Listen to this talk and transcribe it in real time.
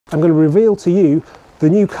I'm going to reveal to you the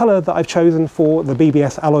new colour that I've chosen for the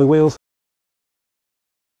BBS alloy wheels.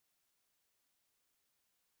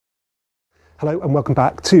 Hello and welcome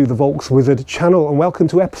back to the Volkswizard channel, and welcome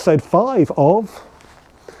to episode 5 of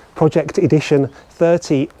Project Edition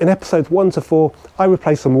 30. In episodes 1 to 4, I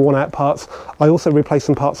replaced some worn out parts. I also replaced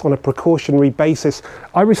some parts on a precautionary basis.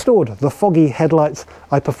 I restored the foggy headlights,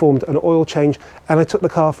 I performed an oil change, and I took the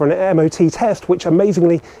car for an MOT test, which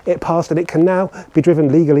amazingly it passed, and it can now be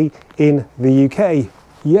driven legally in the UK.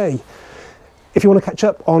 Yay! If you want to catch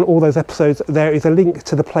up on all those episodes, there is a link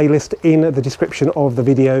to the playlist in the description of the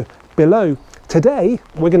video below. Today,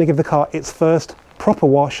 we're going to give the car its first proper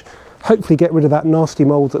wash, hopefully get rid of that nasty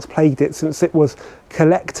mould that's plagued it since it was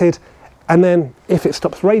collected, and then if it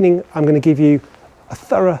stops raining, I'm going to give you a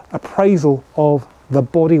thorough appraisal of the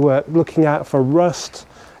bodywork, looking out for rust,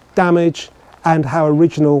 damage, and how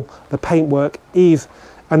original the paintwork is.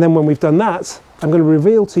 And then when we've done that, I'm going to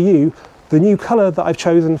reveal to you the new colour that I've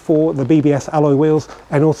chosen for the BBS alloy wheels,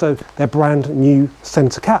 and also their brand new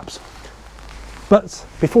centre caps. But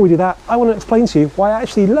before we do that, I want to explain to you why I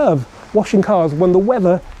actually love washing cars when the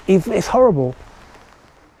weather is this horrible.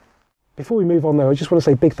 Before we move on though, I just want to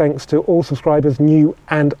say big thanks to all subscribers, new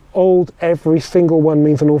and old. Every single one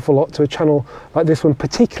means an awful lot to a channel like this one,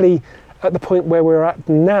 particularly at the point where we're at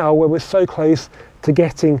now, where we're so close to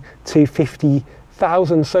getting to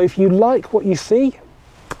 50,000. So if you like what you see,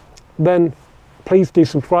 then please do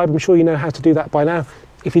subscribe. I'm sure you know how to do that by now.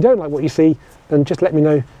 If you don't like what you see, then just let me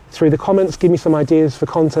know through the comments, give me some ideas for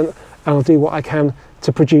content, and I'll do what I can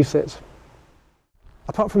to produce it.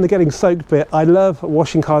 Apart from the getting soaked bit, I love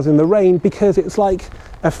washing cars in the rain because it's like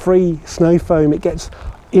a free snow foam. It gets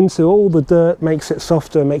into all the dirt, makes it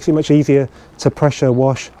softer, makes it much easier to pressure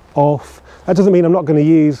wash off. That doesn't mean I'm not going to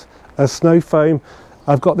use a snow foam.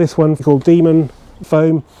 I've got this one called Demon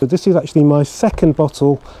Foam. So this is actually my second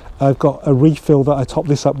bottle. I've got a refill that I top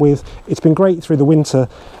this up with. It's been great through the winter,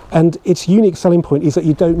 and its unique selling point is that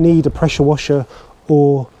you don't need a pressure washer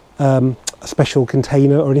or a special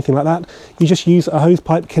container or anything like that. You just use a hose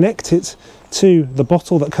pipe, connect it to the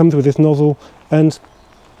bottle that comes with this nozzle, and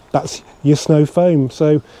that's your snow foam.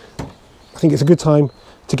 So I think it's a good time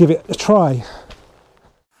to give it a try.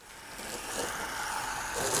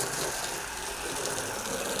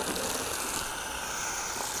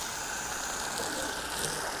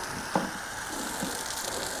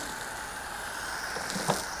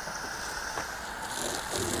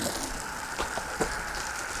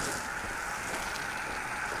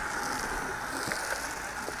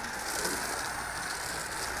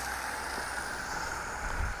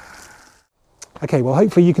 Okay, well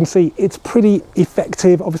hopefully you can see it's pretty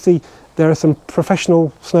effective. Obviously there are some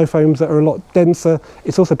professional snow foams that are a lot denser.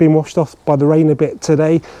 It's also been washed off by the rain a bit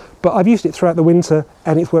today, but I've used it throughout the winter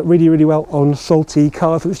and it's worked really, really well on salty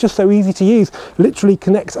cars. It's just so easy to use. Literally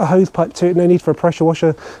connect a hose pipe to it, no need for a pressure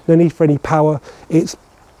washer, no need for any power. It's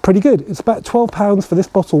pretty good. It's about £12 for this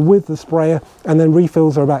bottle with the sprayer, and then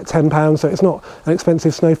refills are about £10, so it's not an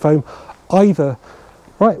expensive snow foam either.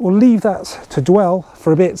 Right, we'll leave that to dwell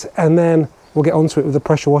for a bit, and then we'll get onto it with the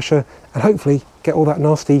pressure washer and hopefully get all that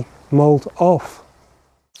nasty mould off.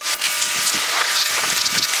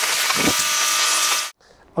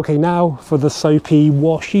 Okay, now for the soapy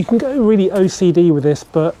wash. You can go really OCD with this,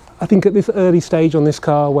 but I think at this early stage on this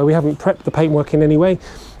car where we haven't prepped the paintwork in any way,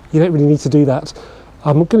 you don't really need to do that.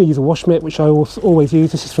 I'm going to use a wash mitt, which I always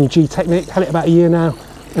use. This is from G-Technic, had it about a year now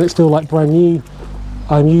and it's still like brand new.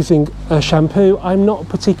 I'm using a shampoo. I'm not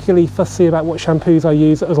particularly fussy about what shampoos I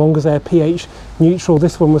use as long as they're pH neutral.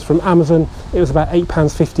 This one was from Amazon. It was about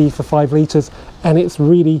 £8.50 for 5 litres, and it's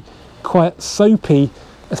really quite soapy,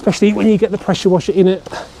 especially when you get the pressure washer in it.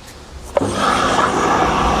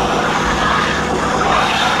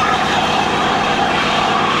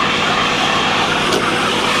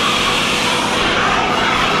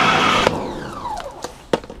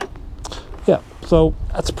 Yeah, so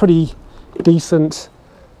that's pretty decent.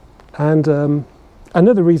 And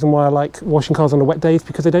another reason why I like washing cars on a wet day is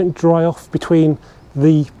because they don't dry off between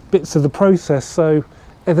the bits of the process. So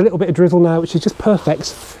there's a little bit of drizzle now, which is just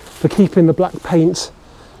perfect for keeping the black paint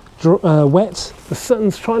wet. The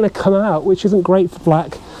sun's trying to come out, which isn't great for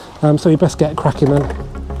black, so you best get cracking then.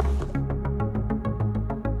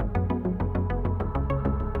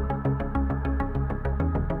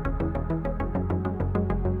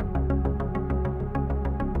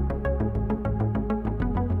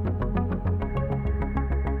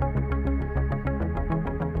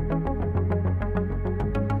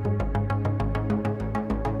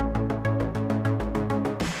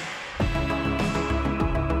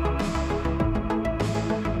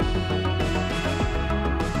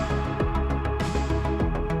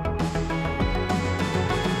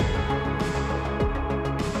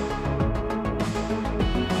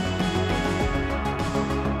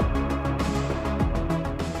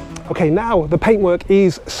 Okay, now the paintwork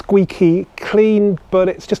is squeaky clean, but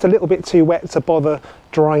it's just a little bit too wet to bother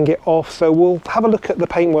drying it off. So we'll have a look at the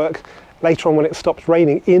paintwork later on when it stops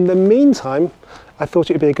raining. In the meantime, I thought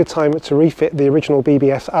it would be a good time to refit the original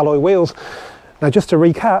BBS alloy wheels. Now, just to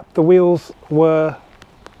recap, the wheels were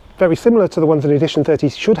very similar to the ones that Edition 30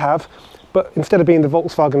 should have, but instead of being the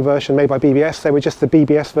Volkswagen version made by BBS, they were just the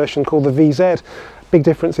BBS version called the VZ. Big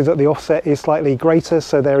difference is that the offset is slightly greater,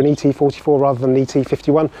 so they're an ET44 rather than an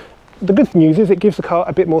ET51. The good news is it gives the car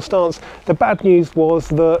a bit more stance. The bad news was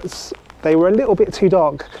that they were a little bit too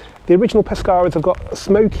dark. The original Pescaras have got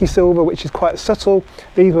smoky silver, which is quite subtle.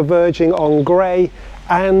 These were verging on grey,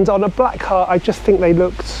 and on a black car I just think they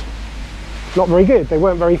looked not very good. They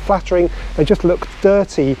weren't very flattering, they just looked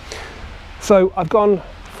dirty. So I've gone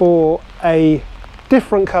for a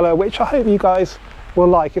different colour, which I hope you guys will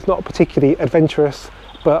like. It's not particularly adventurous,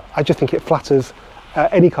 but I just think it flatters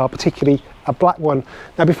any car, particularly a black one.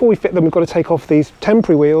 Now, before we fit them, we've got to take off these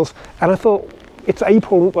temporary wheels, and I thought it's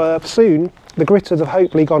April soon. The gritters have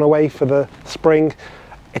hopefully gone away for the spring.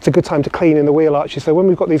 It's a good time to clean in the wheel arches. So when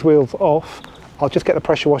we've got these wheels off, I'll just get the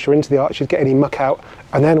pressure washer into the arches, get any muck out,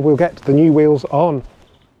 and then we'll get the new wheels on.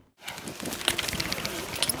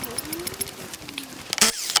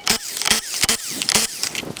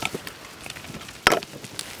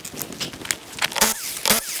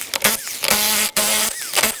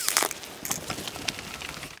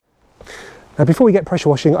 Now, before we get pressure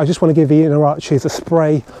washing, I just want to give the inner arches a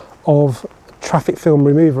spray of traffic film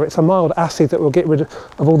remover. It's a mild acid that will get rid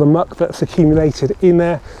of all the muck that's accumulated in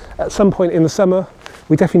there. At some point in the summer,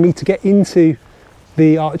 we definitely need to get into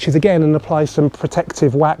the arches again and apply some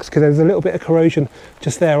protective wax, because there's a little bit of corrosion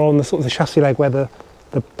just there on the sort of the chassis leg where the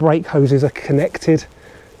brake hoses are connected,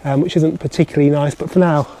 which isn't particularly nice. But for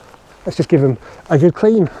now, let's just give them a good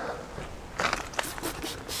clean.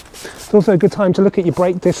 It's also a good time to look at your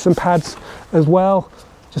brake discs and pads as well.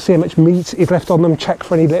 Just see how much meat is left on them, check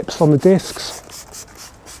for any lips on the discs.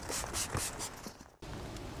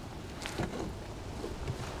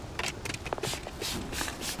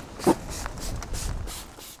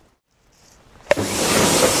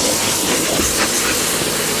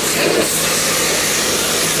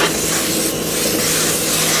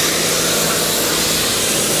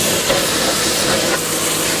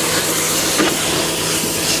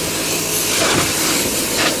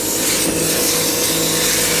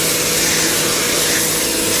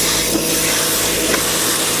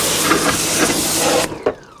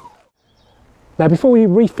 Now, before we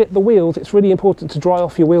refit the wheels, it's really important to dry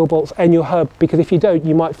off your wheel bolts and your hub, because if you don't,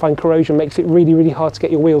 you might find corrosion makes it really, really hard to get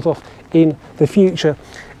your wheels off in the future.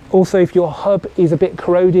 Also, if your hub is a bit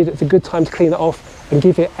corroded, it's a good time to clean it off and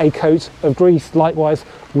give it a coat of grease. Likewise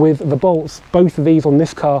with the bolts. Both of these on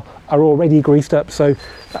this car are already greased up, so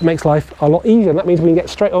that makes life a lot easier. And that means we can get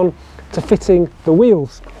straight on to fitting the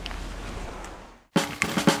wheels.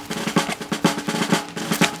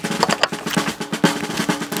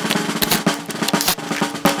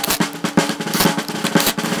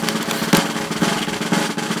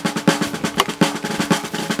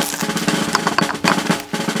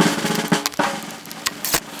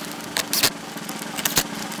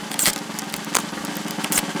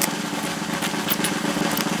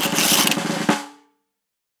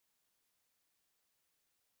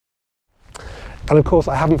 And of course,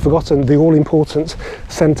 I haven't forgotten the all-important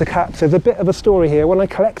centre caps. There's a bit of a story here. When I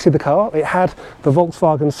collected the car, it had the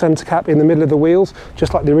Volkswagen centre cap in the middle of the wheels,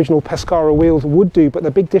 just like the original Pescara wheels would do. But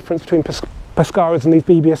the big difference between Pescaras and these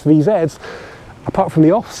BBS VZs, apart from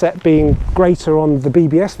the offset being greater on the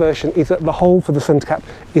BBS version, is that the hole for the centre cap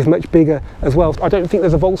is much bigger as well. I don't think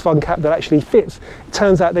there's a Volkswagen cap that actually fits. It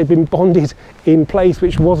turns out they've been bonded in place,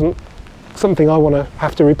 which wasn't something I want to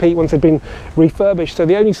have to repeat once they've been refurbished. So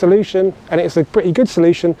the only solution, and it's a pretty good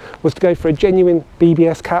solution, was to go for a genuine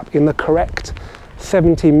BBS cap in the correct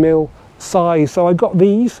 70mm size. So I got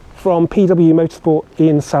these from PW Motorsport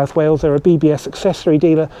in South Wales. They're a BBS accessory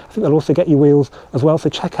dealer. I think they'll also get you wheels as well, so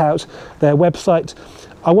check out their website.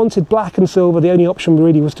 I wanted black and silver. The only option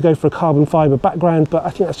really was to go for a carbon fibre background, but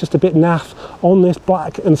I think that's just a bit naff on this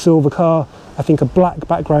black and silver car. I think a black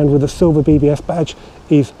background with a silver BBS badge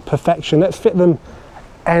is perfection. Let's fit them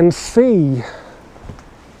and see.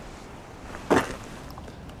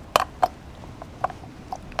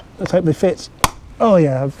 Let's hope they fit. Oh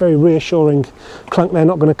yeah, very reassuring clunk. They're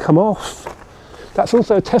not going to come off. That's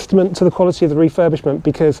also a testament to the quality of the refurbishment,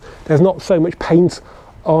 because there's not so much paint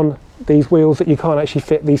on these wheels that you can't actually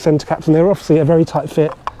fit these centre caps, and they're obviously a very tight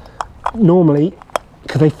fit normally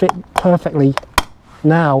because they fit perfectly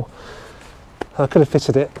now. I could have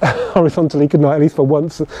fitted it horizontally, couldn't I, at least for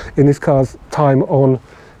once in this car's time on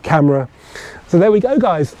camera. So there we go,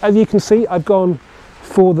 guys. As you can see, I've gone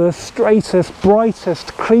for the straightest, brightest,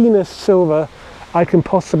 cleanest silver I can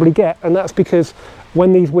possibly get, and that's because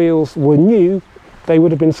when these wheels were new, they would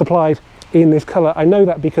have been supplied in this colour. I know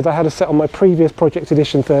that because I had a set on my previous Project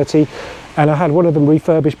Edition 30, and I had one of them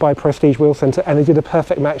refurbished by Prestige Wheel Centre, and it did a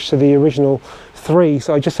perfect match to the original 3.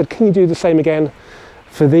 So I just said, can you do the same again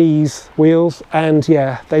for these wheels? And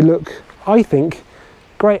yeah, they look, I think,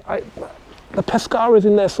 great. The Pescaras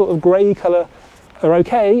in their sort of grey colour are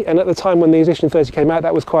okay, and at the time when the Edition 30 came out,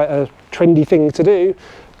 that was quite a trendy thing to do.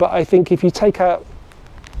 But I think if you take out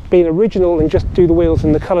being original and just do the wheels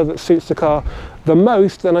in the colour that suits the car the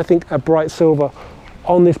most, then I think a bright silver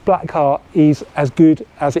on this black car is as good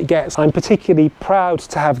as it gets. I'm particularly proud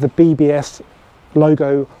to have the BBS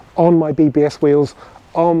logo on my BBS wheels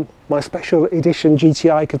on my special edition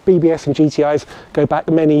GTI, because BBS and GTIs go back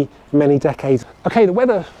many decades. Okay, the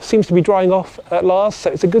weather seems to be drying off at last,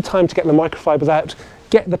 so it's a good time to get the microfibers out,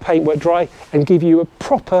 get the paintwork dry, and give you a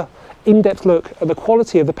proper in-depth look at the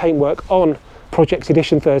quality of the paintwork on Project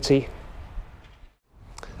Edition 30.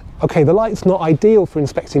 Okay, the light's not ideal for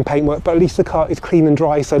inspecting paintwork, but at least the car is clean and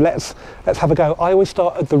dry, so let's have a go. I always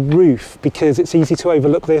start at the roof because it's easy to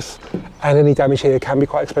overlook this, and any damage here can be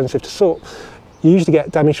quite expensive to sort. You usually get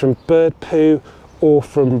damage from bird poo, or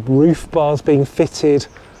from roof bars being fitted,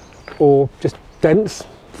 or just dents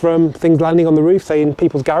from things landing on the roof, say in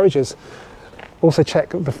people's garages. Also check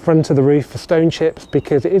the front of the roof for stone chips,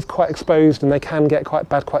 because it is quite exposed and they can get quite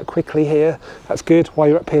bad quite quickly here. That's good. While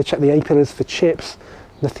you're up here, check the A-pillars for chips.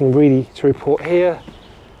 Nothing really to report here.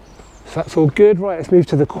 So that's all good. Right, let's move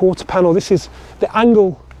to the quarter panel. This is the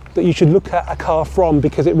angle that you should look at a car from,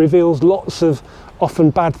 because it reveals lots of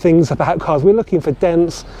often bad things about cars. We're looking for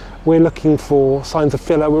dents, we're looking for signs of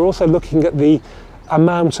filler, we're also looking at the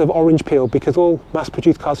amount of orange peel, because all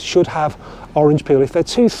mass-produced cars should have orange peel. If they're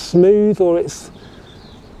too smooth or it's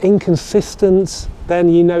inconsistent, then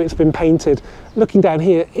you know it's been painted. Looking down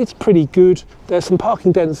here, it's pretty good. There's some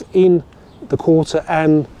parking dents in the quarter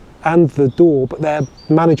and the door, but they're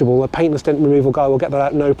manageable. A paintless dent removal guy will get that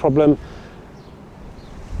out, no problem.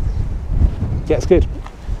 Yeah, it's good.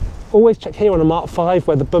 Always check here on a Mark V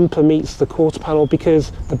where the bumper meets the quarter panel,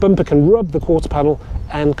 because the bumper can rub the quarter panel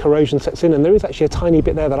and corrosion sets in, and there is actually a tiny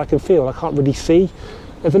bit there that I can feel. I can't really see.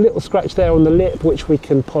 There's a little scratch there on the lip which we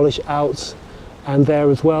can polish out, and there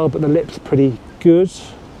as well, but the lip's pretty good.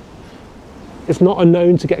 It's not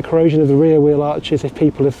unknown to get corrosion of the rear wheel arches if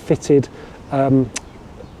people have fitted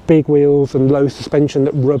big wheels and low suspension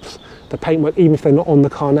that rubs the paintwork. Even if they're not on the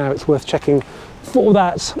car now, it's worth checking for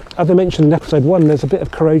that. As I mentioned in episode 1, there's a bit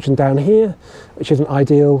of corrosion down here, which isn't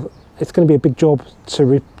ideal. It's going to be a big job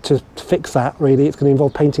to fix that, really. It's going to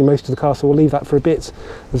involve painting most of the car, so we'll leave that for a bit.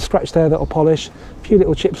 There's a scratch there that'll polish, a few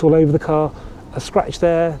little chips all over the car, a scratch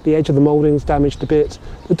there, the edge of the moulding's damaged a bit.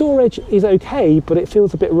 The door edge is okay, but it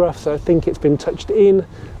feels a bit rough, so I think it's been touched in.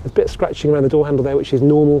 There's a bit of scratching around the door handle there, which is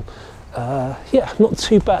normal. Yeah, not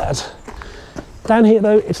too bad. Down here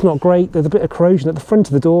though, it's not great. There's a bit of corrosion at the front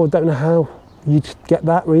of the door. I don't know how you'd get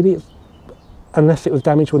that, really, unless it was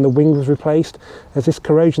damaged when the wing was replaced. There's this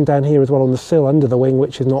corrosion down here as well on the sill under the wing,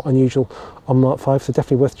 which is not unusual on Mark V, so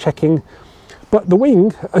definitely worth checking. But the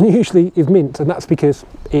wing unusually is mint, and that's because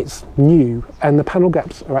it's new, and the panel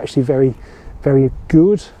gaps are actually very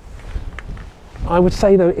good. I would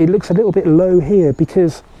say though it looks a little bit low here,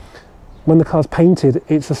 because when the car's painted,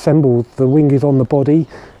 it's assembled, the wing is on the body,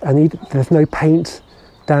 and there's no paint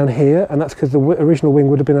down here, and that's because the original wing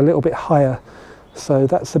would have been a little bit higher. So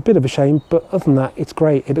that's a bit of a shame, but other than that, it's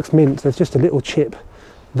great. It looks mint. There's just a little chip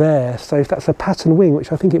there. So if that's a pattern wing,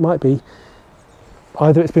 which I think it might be,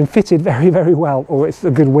 either it's been fitted very well, or it's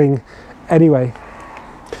a good wing. Anyway,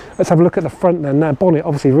 let's have a look at the front then. Now, bonnet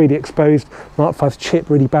obviously really exposed. Mark V's chipped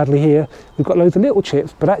really badly here. We've got loads of little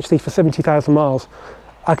chips, but actually for 70,000 miles,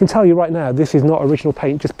 I can tell you right now, this is not original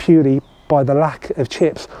paint, just purely by the lack of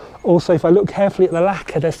chips. Also, if I look carefully at the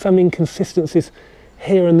lacquer, there's some inconsistencies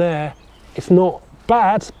here and there. It's not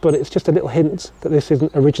bad, but it's just a little hint that this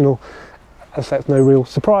isn't original, as that's no real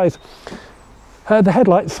surprise. The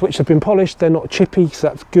headlights, which have been polished, they're not chippy, so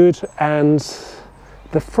that's good, and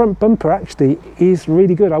the front bumper actually is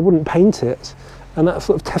really good. I wouldn't paint it, and that's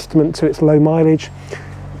sort of testament to its low mileage.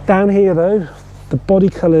 Down here though, the body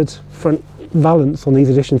coloured front valance on these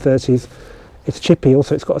Edition 30s, it's chippy.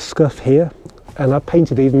 Also, it's got a scuff here, and I've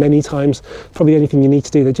painted these many times. Probably the only thing you need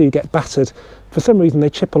to do, they do get battered. For some reason, they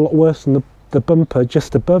chip a lot worse than the bumper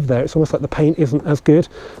just above there. It's almost like the paint isn't as good.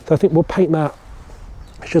 So I think we'll paint that.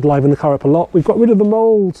 Should liven the car up a lot. We've got rid of the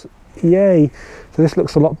mould, yay. So this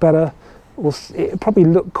looks a lot better. it probably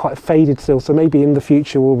look quite faded still, so maybe in the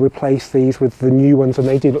future we'll replace these with the new ones, and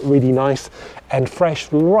they do look really nice and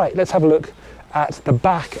fresh. Right, let's have a look at the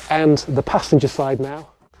back and the passenger side now.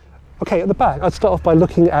 Okay, at the back, I'd start off by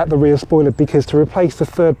looking at the rear spoiler, because to replace the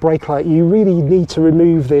third brake light, you really need to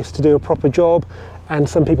remove this to do a proper job, and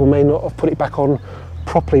some people may not have put it back on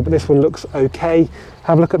properly, but this one looks okay.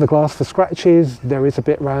 Have a look at the glass for scratches. There is a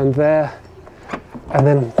bit round there. And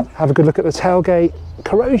then have a good look at the tailgate.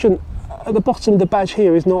 Corrosion at the bottom of the badge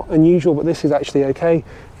here is not unusual, but this is actually okay.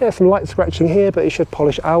 Yeah, some light scratching here, but it should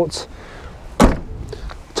polish out.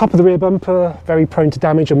 Top of the rear bumper, very prone to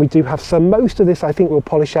damage, and we do have some. Most of this I think will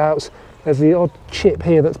polish out. There's the odd chip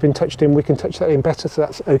here that's been touched in. We can touch that in better, so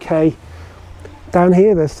that's okay. Down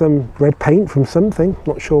here there's some red paint from something,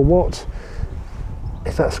 not sure what.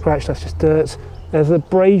 Is that scratch? That's just dirt. There's an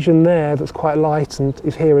abrasion there that's quite light and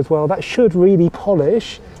is here as well. That should really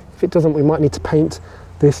polish. If it doesn't, we might need to paint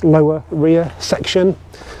this lower rear section.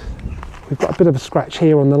 We've got a bit of a scratch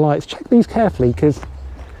here on the lights. Check these carefully, because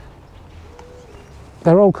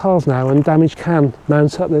they're old cars now and damage can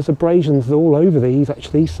mount up. There's abrasions all over these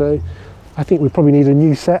actually, so I think we probably need a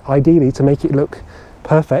new set ideally to make it look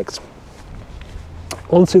perfect.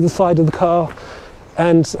 Onto the side of the car.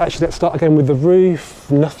 And actually, let's start again with the roof.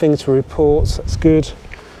 Nothing to report, that's good.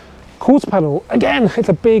 Quarter panel, again, it's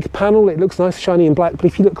a big panel. It looks nice, shiny and black, but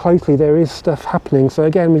if you look closely, there is stuff happening. So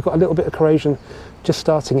again, we've got a little bit of corrosion just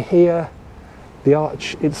starting here. The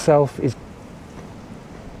arch itself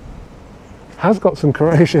has got some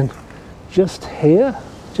corrosion just here,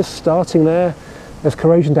 just starting there. There's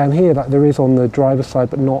corrosion down here like there is on the driver's side,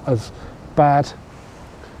 but not as bad.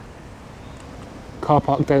 Car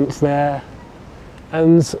park dents there.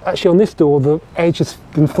 And actually on this door, the edge has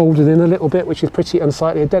been folded in a little bit, which is pretty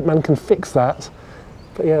unsightly. A dead man can fix that.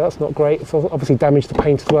 But yeah, that's not great. It's obviously damaged the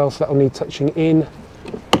paint as well, so that'll need touching in.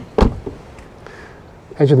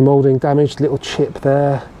 Edge of the moulding damaged, little chip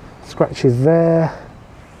there, scratches there.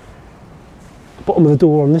 Bottom of the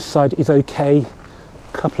door on this side is okay.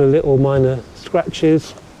 A couple of little minor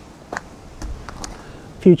scratches.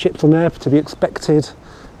 A few chips on there to be expected.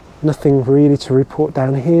 Nothing really to report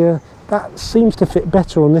down here. That seems to fit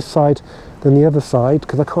better on this side than the other side,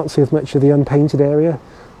 because I can't see as much of the unpainted area.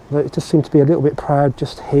 Although it just seems to be a little bit proud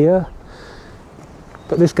just here.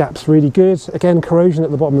 But this gap's really good. Again, corrosion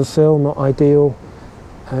at the bottom of the sill, not ideal.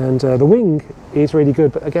 And the wing is really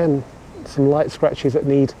good, but again, some light scratches that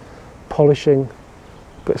need polishing.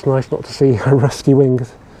 But it's nice not to see a rusty wing.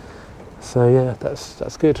 So yeah,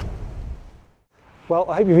 that's good. Well,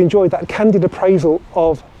 I hope you've enjoyed that candid appraisal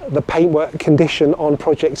of the paintwork condition on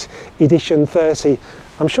Project Edition 30.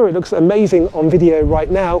 I'm sure it looks amazing on video right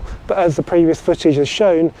now, but as the previous footage has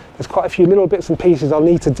shown, there's quite a few little bits and pieces I'll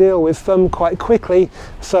need to deal with, some quite quickly,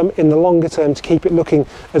 some in the longer term, to keep it looking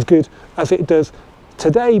as good as it does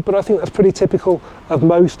today. But I think that's pretty typical of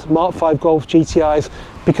most Mark V Golf GTIs,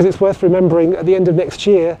 because it's worth remembering at the end of next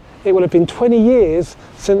year, it will have been 20 years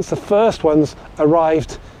since the first ones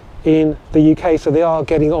arrived in the UK, so they are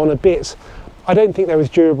getting on a bit. I don't think they're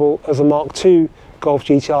as durable as a Mark II Golf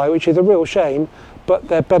GTI, which is a real shame, but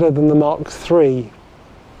they're better than the Mark III.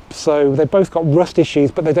 So they've both got rust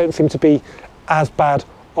issues, but they don't seem to be as bad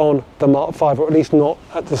on the Mark V, or at least not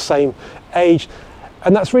at the same age.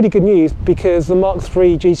 And that's really good news, because the Mark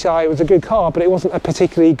III GTI was a good car, but it wasn't a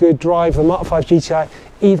particularly good drive. The Mark V GTI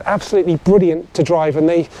is absolutely brilliant to drive, and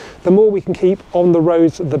the more we can keep on the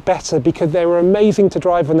roads, the better, because they were amazing to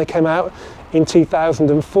drive when they came out in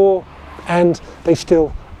 2004, and they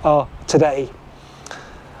still are today.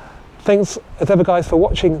 Thanks as ever guys for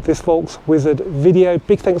watching this volkswizard video.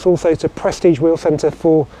 Big thanks also to Prestige Wheel Centre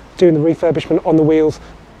for doing the refurbishment on the wheels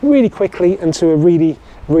really quickly and to a really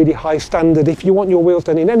high standard. If you want your wheels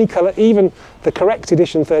done in any colour, even the correct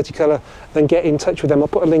edition 30 colour, then get in touch with them. I'll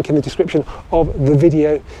put a link in the description of the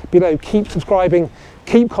video below. Keep subscribing,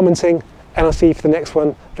 keep commenting, and I'll see you for the next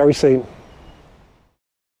one very soon.